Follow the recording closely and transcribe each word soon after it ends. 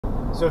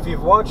So if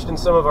you've watched in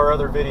some of our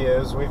other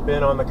videos, we've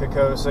been on the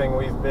Kokosing,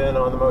 we've been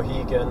on the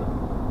Mohican.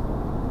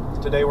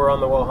 Today we're on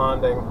the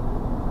Walhonding.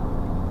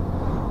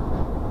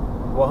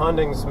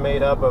 Walhonding's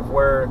made up of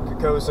where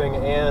Kokosing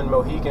and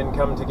Mohican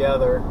come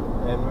together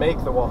and make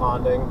the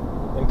Walhonding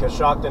in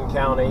Coshocton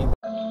County.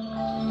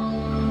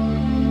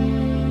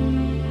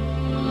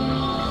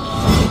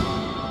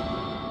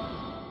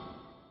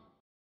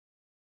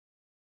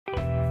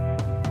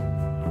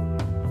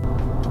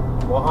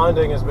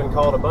 Walhonding has been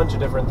called a bunch of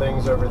different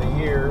things over the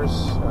years.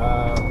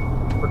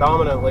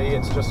 Predominantly,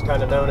 it's just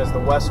kind of known as the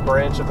west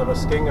branch of the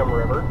Muskingum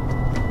River.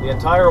 The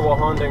entire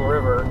Walhonding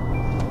River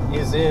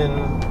is in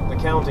the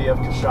county of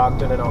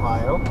Coshocton in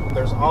Ohio.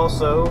 There's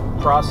also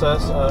a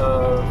process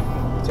of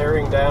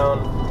tearing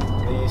down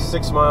the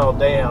 6 Mile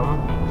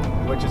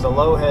Dam, which is a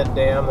low-head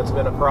dam that's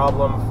been a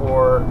problem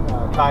for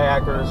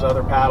kayakers,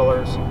 other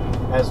paddlers,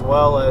 as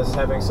well as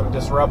having some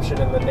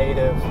disruption in the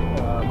native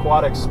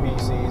aquatic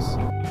species.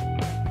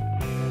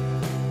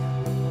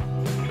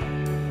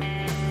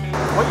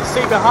 What you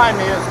see behind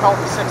me is called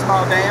the 6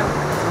 Mile Dam. It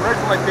was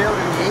originally built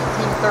in the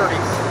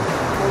 1830s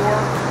for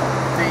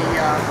the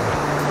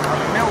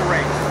mill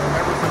race.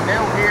 There was a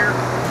mill here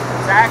that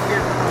was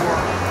active for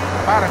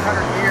about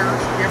 100 years,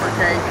 give or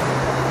take.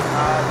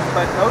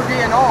 But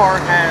ODNR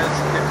has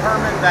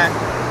determined that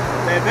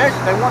they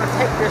want to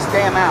take this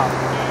dam out.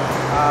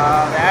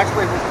 They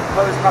actually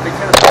proposed probably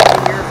 10 or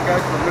 15 years ago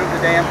to remove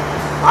the dam.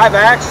 I've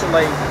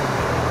actually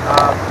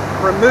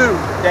removed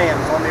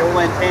dams on the old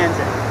end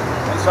tangent.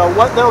 And so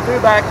what they'll do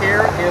back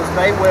here is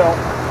they'll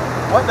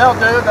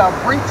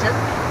breach it,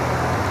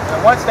 and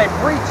once they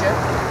breach it,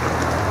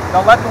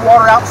 they'll let the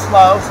water out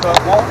slow, so it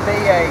won't be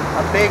a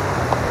big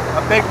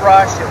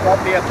rush, it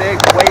won't be a big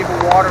wave of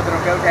water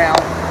that'll go down.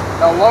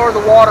 They'll lower the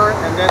water,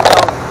 and then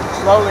they'll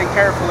slowly and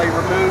carefully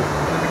remove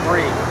the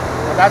debris.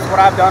 So that's what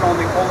I've done on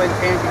the old end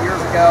tangent years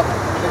ago.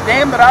 The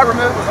dam that I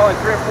removed was only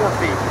 3 or 4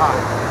 feet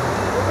high.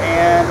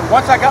 And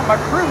once I got my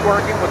crew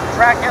working with the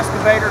track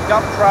excavator,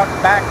 dump truck,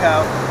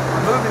 backhoe,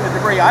 removing the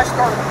debris, I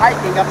started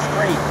hiking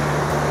upstream.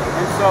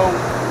 And so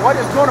what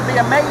is going to be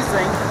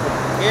amazing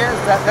is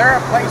that there are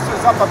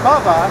places up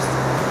above us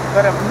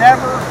that have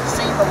never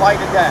seen the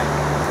light of day.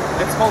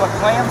 It's full of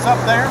clams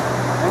up there.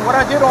 And what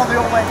I did on the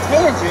old end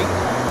tangent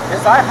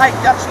is I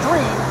hiked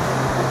upstream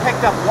and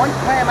picked up one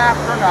clam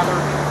after another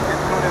and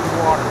threw it in the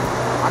water.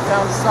 I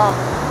found some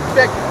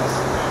big ones,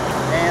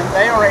 and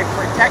they are a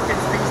protected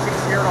species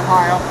here in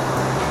Ohio.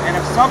 And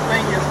if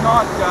something is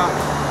not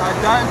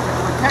done to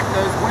protect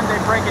those when they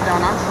break it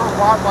down, I'm sure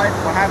wildlife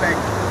will have a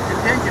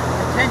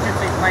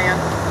contingency plan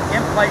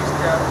in place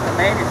to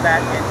manage that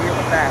and deal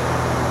with that.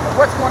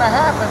 But what's going to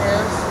happen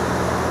is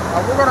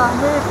we're going to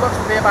remove, looks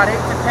to be about 8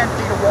 to 10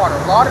 feet of water.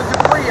 A lot of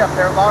debris up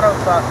there, a lot of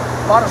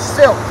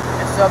silt,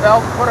 and so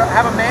they'll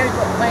have a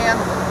management plan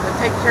to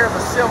take care of the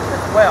silt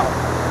as well.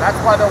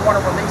 That's why they'll want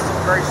to release it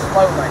very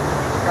slowly,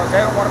 because they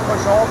don't want to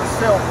push all the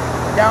silt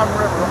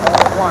downriver all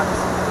at once.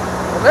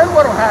 Well, then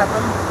what will happen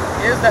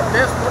is that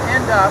this will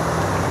end up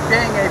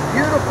being a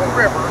beautiful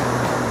river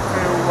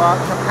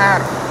to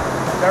paddle.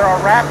 There are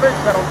rapids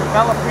that will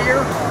develop here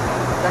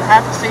that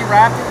haven't seen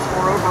rapids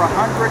for over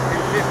 150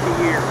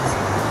 years.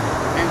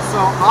 And so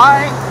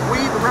we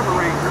the river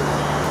rangers,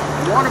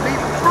 want to be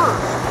the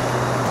first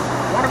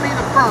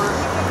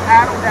to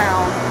paddle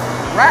down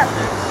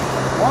rapids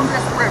on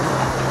this river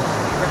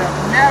that have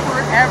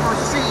never ever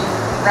seen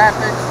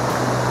rapids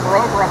for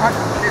over 150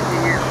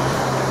 years.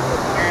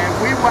 And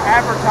we will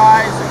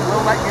advertise and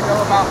we'll let you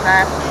know about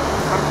that.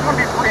 But it's going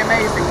to be pretty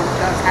amazing when it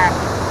does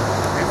happen.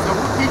 And so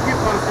we'll keep you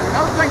posted.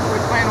 Another thing that we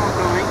plan on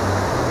doing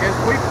is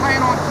we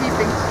plan on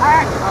keeping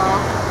track of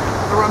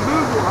the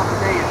removal of the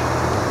dam.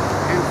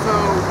 And so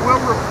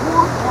we'll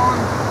report on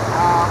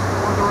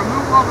the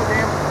removal of the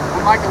dam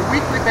on like a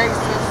weekly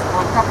basis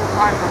or a couple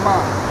times a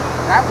month.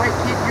 That way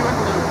keep you in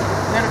the loop.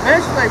 Then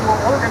eventually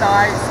we'll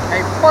organize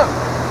a float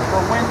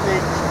for when the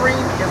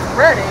stream is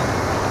ready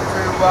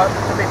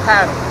to be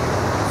paddled.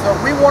 So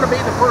we want to be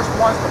the first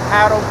ones to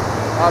paddle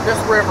this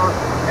river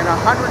in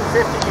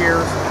 150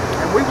 years,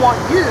 and we want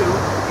you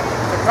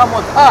to come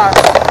with us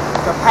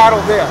to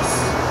paddle this.